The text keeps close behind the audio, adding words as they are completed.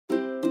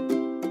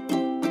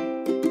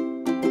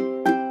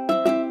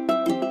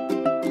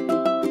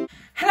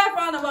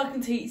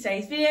to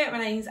today's video. My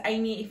name's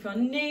Amy if you're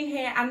new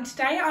here, and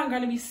today I'm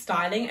going to be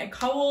styling a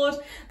cord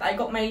that I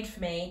got made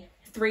for me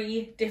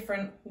 3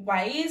 different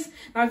ways.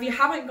 Now if you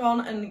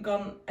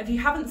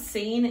haven't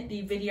seen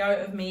the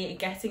video of me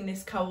getting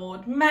this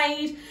cord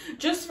made,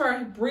 just for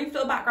a brief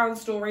little background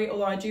story,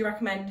 although I do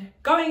recommend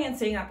going and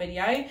seeing that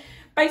video.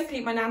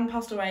 Basically, my nan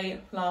passed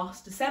away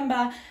last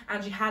December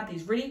and she had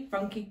these really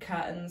funky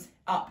curtains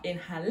up in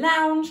her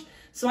lounge.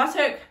 So I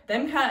took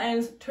them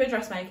curtains to a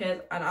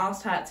dressmaker and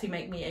asked her to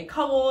make me a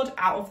cord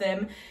out of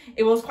them.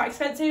 It was quite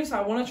expensive, so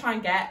I want to try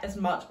and get as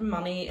much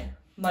money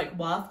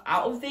worth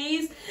out of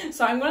these.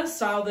 So I'm going to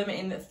style them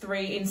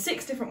in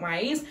 6 different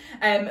ways,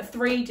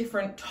 3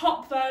 different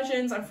top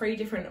versions and 3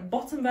 different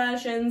bottom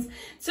versions.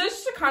 So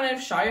just to kind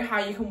of show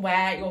how you can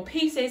wear your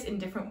pieces in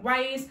different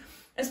ways.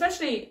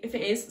 Especially if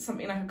it is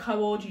something like a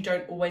cord, you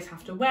don't always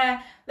have to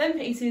wear them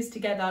pieces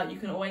together. You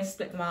can always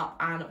split them up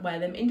and wear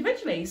them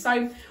individually.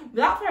 So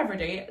without further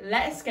ado,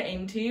 let's get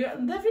into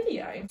the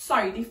video.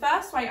 So the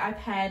first way I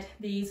paired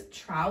these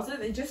trousers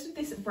is just with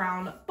this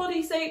brown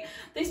bodysuit.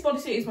 This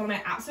bodysuit is one of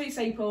my absolute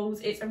staples.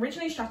 It's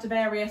originally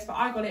Stradivarius, but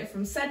I got it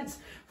from Sense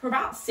for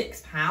about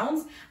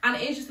 £6, and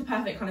it is just the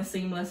perfect kind of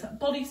seamless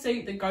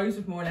bodysuit that goes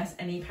with more or less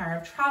any pair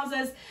of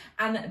trousers,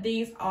 and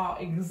these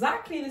are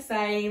exactly the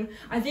same.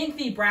 I think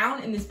the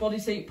brown in this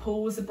bodysuit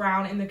pulls the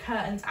brown in the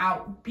curtains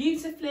out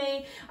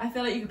beautifully. I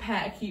feel like you could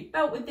pair a cute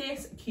belt with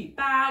this, a cute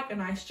bag, a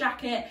nice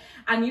jacket,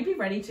 and you'd be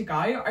ready to go.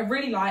 I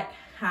really like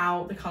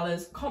how the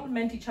colours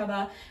complement each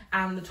other,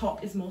 and the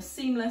top is more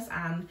seamless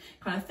and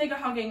kind of figure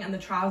hugging, and the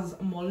trousers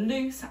are more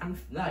loose and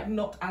like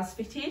not as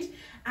fitted.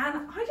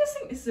 And I just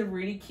think this is a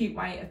really cute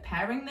way of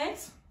pairing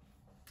this.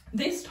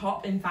 This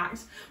top, in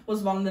fact,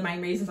 was one of the main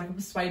reasons I could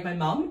persuade my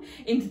mum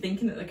into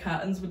thinking that the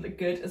curtains would look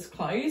good as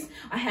clothes.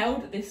 I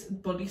held this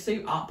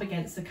bodysuit up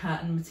against the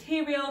curtain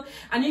material,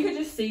 and you could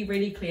just see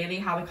really clearly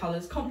how the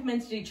colours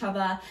complemented each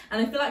other.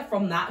 And I feel like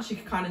from that, she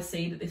could kind of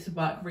see that this would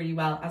work really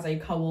well as a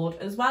cord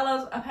as well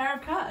as a pair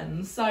of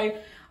curtains. So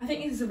I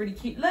think this is a really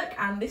cute look,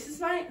 and this is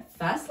my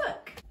first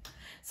look.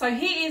 So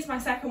here is my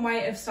second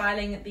way of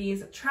styling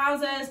these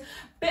trousers.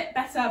 Bit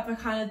better for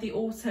kind of the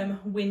autumn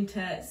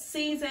winter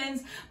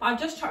seasons, but I've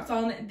just chucked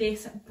on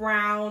this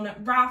brown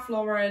Ralph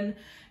Lauren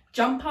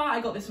jumper. I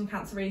got this from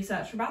Cancer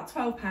Research for about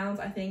 £12,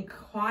 I think,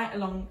 quite a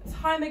long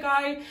time ago,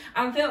 and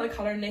I feel like the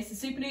colour in this is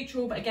super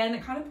neutral, but again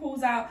it kind of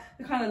pulls out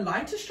the kind of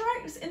lighter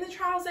stripes in the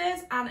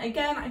trousers, and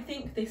again I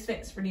think this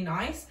fits really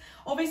nice.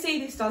 Obviously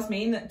this does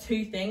mean that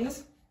 2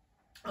 things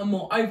are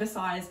more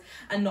oversized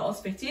and not as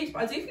fitted,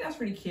 but I do think that's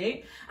really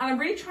cute, and I'm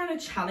really trying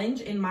to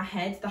challenge in my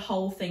head the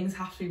whole things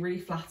have to be really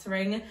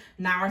flattering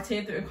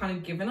narrative that we've kind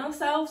of given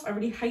ourselves. I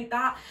really hate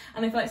that,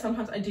 and I feel like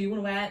sometimes I do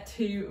want to wear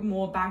 2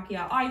 more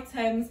baggier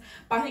items,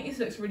 but I think this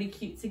looks really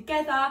cute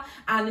together,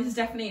 and this is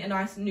definitely a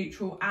nice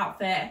neutral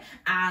outfit,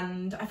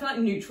 and I feel like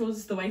neutrals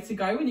is the way to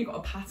go when you've got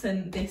a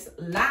pattern this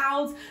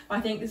loud. But I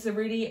think this is a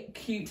really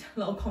cute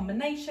little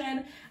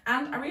combination,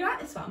 and I really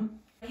like this one.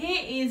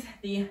 Here is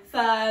the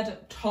third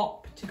top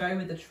to go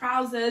with the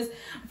trousers.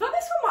 I feel like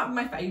this one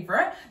might be my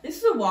favourite. This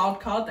is a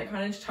wild card that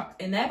kind of just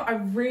chucked in there, but I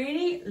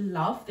really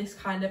love this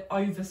kind of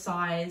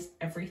oversized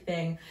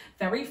everything.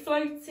 Very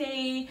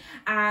floaty,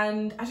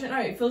 and I don't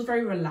know, it feels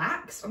very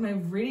relaxed, and I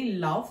really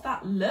love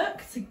that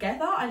look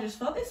together. I just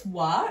feel like this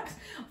works.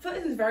 I feel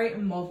like this is very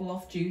model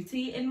off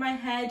duty in my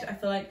head. I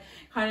feel like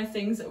kind of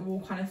things that are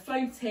all kind of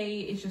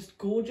floaty is just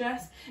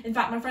gorgeous. In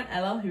fact, my friend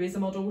Ella, who is a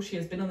model, she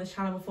has been on this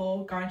channel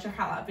before, go and check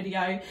out that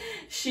video.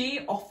 She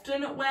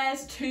often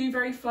wears 2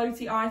 very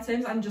floaty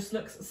items and just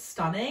looks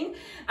stunning,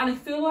 and I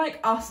feel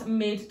like us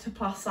mid to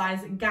plus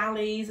size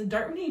galleys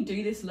don't really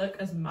do this look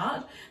as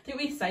much. I think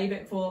we save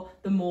it for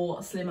the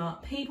more slimmer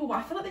people, but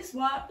I feel like this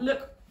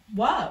look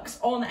works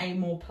on a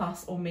more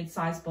plus or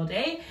mid-sized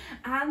body,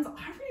 and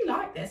I really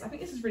like this. I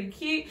think this is really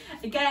cute.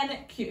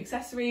 Again, cute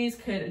accessories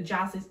could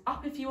jazz this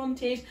up if you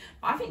wanted,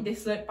 but I think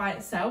this look by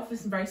itself with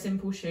some very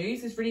simple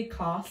shoes is really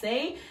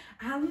classy.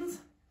 And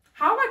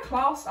how have I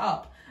classed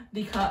up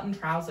the curtain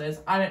trousers?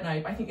 I don't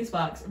know, but I think this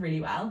works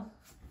really well.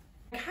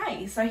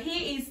 Okay, so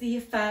here is the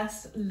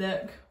first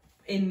look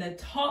in the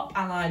top,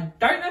 and I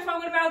don't know if I'm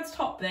going to be able to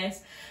top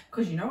this,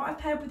 because you know what I've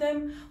paired with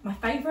them? My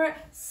favourite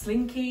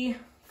slinky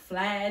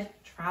flared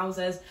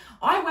trousers.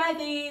 I wear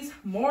these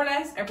more or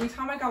less every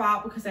time I go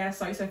out because they are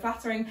so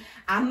flattering,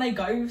 and they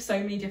go with so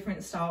many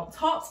different style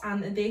tops,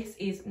 and this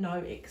is no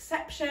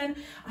exception.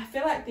 I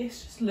feel like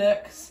this just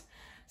looks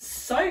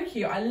so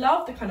cute. I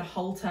love the kind of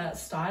halter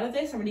style of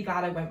this. I'm really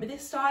glad I went with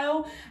this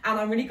style, and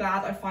I'm really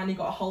glad I finally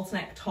got a halter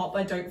neck top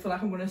I don't feel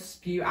like I'm going to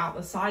spew out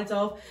the sides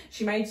of.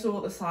 She made sure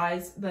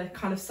the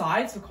kind of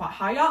sides were quite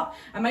high up,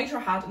 and made sure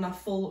I had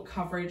enough full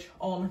coverage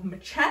on my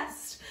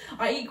chest.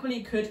 I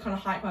equally could kind of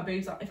hike my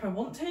boobs up if I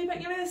want to, but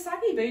you know, the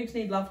saggy boobs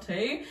need love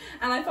too,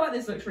 and I feel like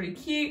this looks really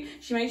cute.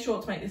 She made sure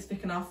to make this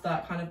thick enough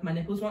that kind of my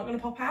nipples weren't going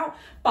to pop out,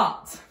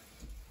 but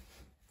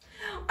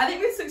I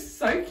think this looks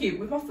so cute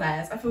with my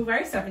flares. I feel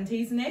very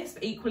 70s in this,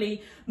 but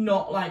equally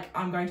not like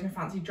I'm going to a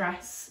fancy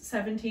dress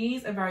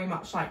 70s, and very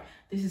much like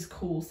this is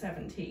cool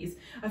 70s.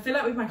 I feel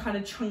like with my kind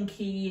of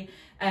chunky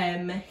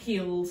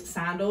heeled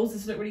sandals,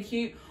 this look really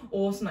cute,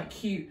 or some like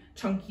cute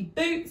chunky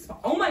boots. But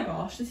oh my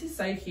gosh, this is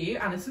so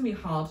cute, and it's gonna be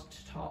hard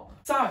to top.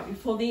 So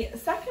for the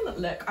second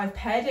look, I've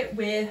paired it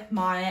with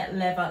my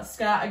leather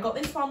skirt. I got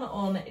this one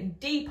on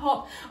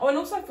Depop. Oh, and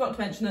also I forgot to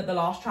mention that the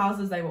last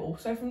trousers, they were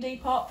also from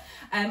Depop.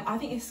 I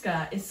think this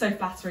skirt is so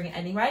flattering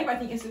anyway, but I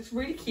think this looks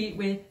really cute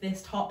with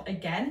this top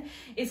again.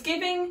 It's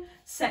giving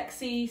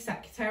sexy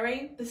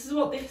secretary. This is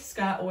what this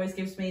skirt always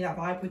gives me, that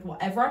vibe with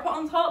whatever I put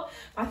on top.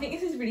 But I think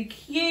this is really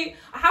cute.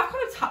 I have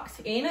kind of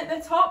tucked in at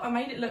the top. I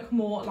made it look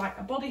more like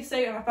a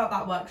bodysuit, and I felt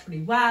that works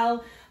really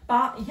well.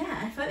 But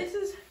yeah, I feel like this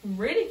is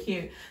really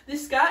cute.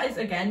 This skirt is,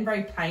 again,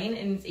 very plain,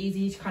 and it's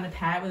easy to kind of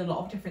pair with a lot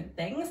of different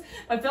things.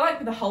 But I feel like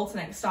with the halter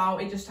neck style,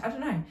 it just, I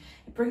don't know,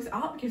 it brings it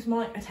up, gives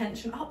more like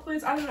attention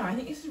upwards. I don't know, I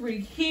think this is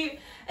really cute.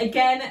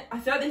 Again, I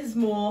feel like this is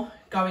more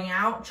going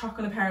out, chuck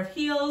on a pair of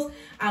heels,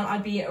 and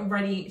I'd be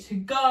ready to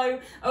go.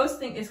 I also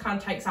think this kind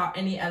of takes out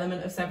any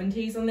element of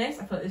 70s on this.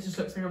 I feel like this just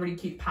looks like a really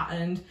cute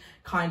patterned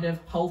kind of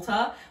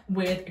halter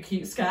with a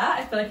cute skirt.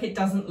 I feel like it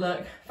doesn't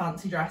look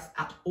fancy dress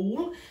at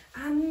all,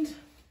 and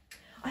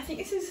I think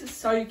this is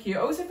so cute. I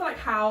also feel like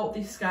how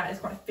this skirt is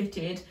quite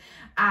fitted,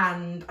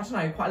 and I don't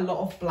know, quite a lot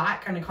of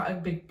black and quite a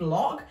big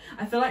block.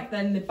 I feel like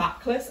then the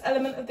backless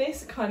element of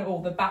this kind of,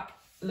 or the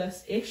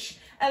backless-ish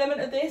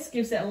element of this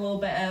gives it a little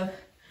bit of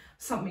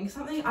something,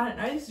 I don't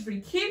know. This is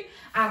really cute,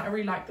 and I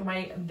really like the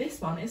way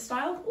this one is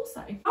styled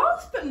also.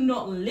 Last but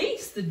not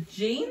least, the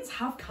jeans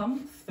have come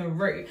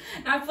through.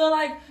 Now I feel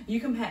like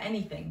you can pair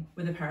anything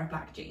with a pair of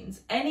black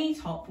jeans. Any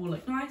top will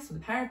look nice with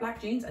a pair of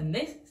black jeans, and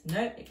this is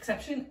no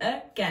exception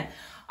again.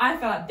 I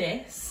feel like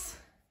this,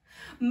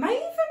 I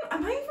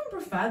may even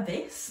prefer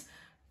this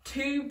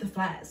to the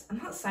flares,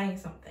 and that's saying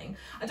something.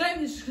 I don't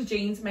think it's just because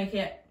jeans make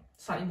it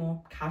slightly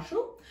more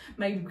casual,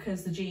 maybe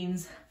because the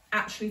jeans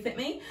actually fit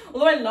me.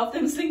 Although I love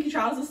them slinky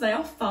trousers, they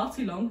are far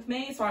too long for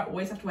me, so I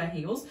always have to wear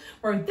heels.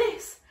 Whereas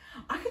this,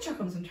 I could chuck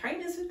on some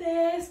trainers with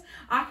this,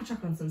 I could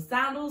chuck on some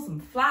sandals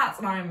and flats,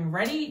 and I am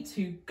ready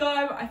to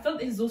go. I feel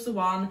like this is also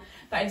one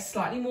that is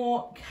slightly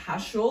more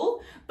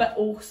casual, but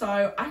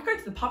also I could go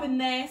to the pub in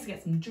this,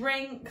 get some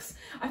drinks.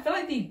 I feel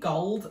like the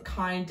gold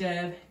kind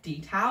of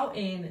detail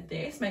in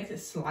this makes it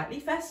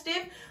slightly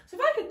festive, so if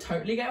I could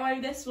totally get away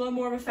with this for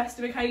more of a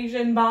festive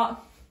occasion. But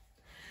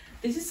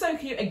this is so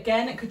cute.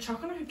 Again, it could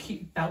chuck on like a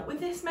cute belt with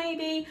this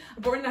maybe. I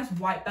brought a nice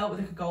white belt with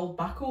like a gold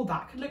buckle.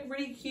 That could look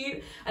really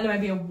cute. And then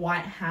maybe a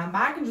white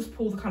handbag and just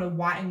pull the kind of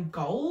white and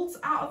golds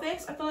out of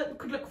this. I feel like it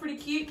could look really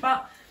cute,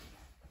 but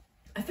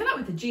I feel like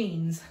with the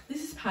jeans,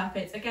 this is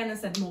perfect. Again, as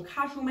I said, more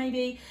casual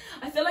maybe.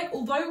 I feel like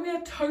although we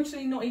are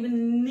totally not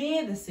even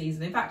near the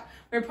season, in fact,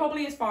 we're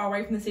probably as far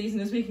away from the season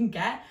as we can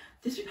get,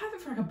 this would be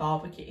perfect for like a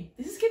barbecue.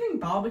 This is giving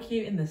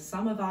barbecue in the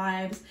summer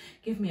vibes.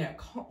 Give me a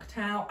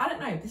cocktail. I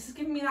don't know. This is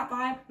giving me that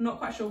vibe. I'm not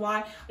quite sure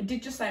why. I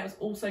did just say it was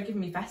also giving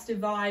me festive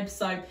vibes.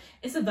 So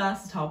it's a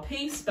versatile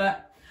piece,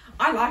 but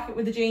I like it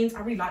with the jeans.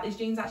 I really like these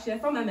jeans actually. They're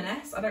from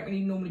M&S. I don't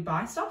really normally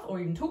buy stuff or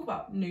even talk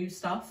about new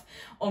stuff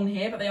on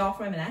here, but they are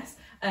from M&S.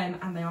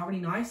 And they are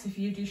really nice. If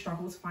you do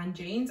struggle to find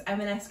jeans,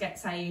 M&S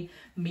gets a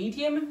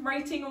medium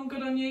rating on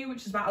Good On You,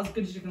 which is about as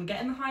good as you're going to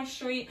get in the high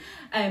street.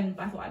 But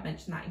I thought I'd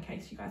mention that in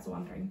case you guys are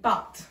wondering.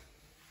 But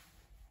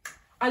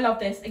I love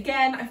this.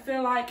 Again, I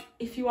feel like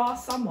if you are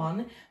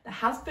someone that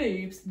has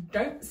boobs,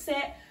 don't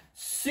sit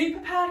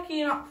super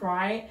perky and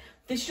upright,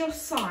 this is your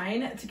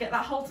sign to get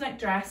that halter neck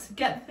dress,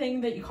 get the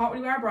thing that you can't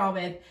really wear a bra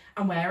with,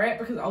 and wear it,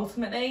 because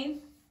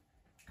ultimately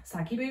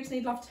saggy boobs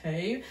need love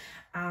too,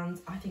 and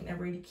I think they're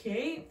really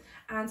cute.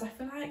 And I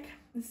feel like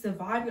this is a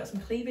vibe. We've got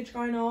some cleavage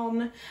going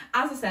on.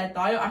 As I said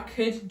though, I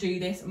could do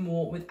this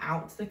more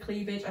without the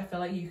cleavage. I feel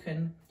like you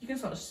can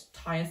sort of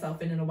tie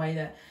yourself in a way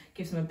that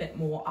gives them a bit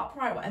more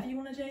upright, whatever you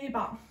want to do.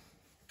 But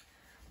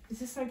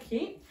this is so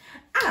cute.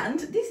 And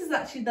this is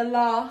actually the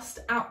last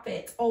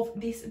outfit of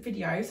this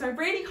video, so I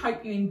really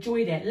hope you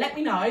enjoyed it. Let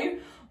me know,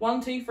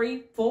 1, 2,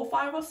 3, 4,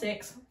 5 or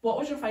 6, what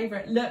was your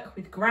favourite look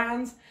with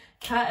GRANS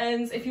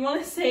curtains? If you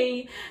want to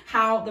see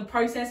how the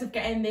process of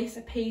getting this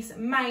piece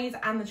made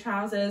and the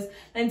trousers,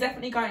 then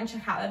definitely go and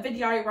check out that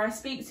video where I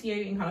speak to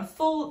you in kind of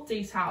full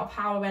detail of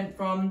how I went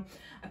from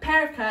a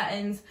pair of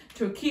curtains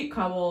to a cute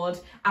cord,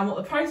 and what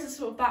the process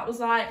of that was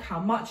like,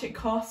 how much it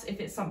costs, if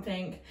it's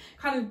something,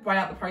 kind of weigh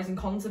out the pros and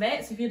cons of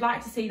it. So if you'd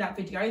like to see that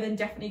video, then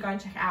definitely go and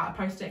check it out. I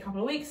posted it a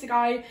couple of weeks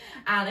ago.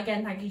 And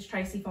again, thank you to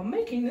Tracy for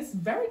making this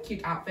very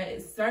cute outfit.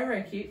 It's very,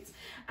 very cute.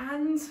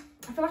 And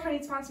I feel like I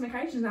need to find some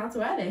occasions now to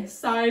wear this.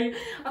 So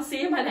I'll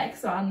see you in my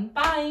next one.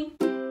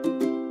 Bye.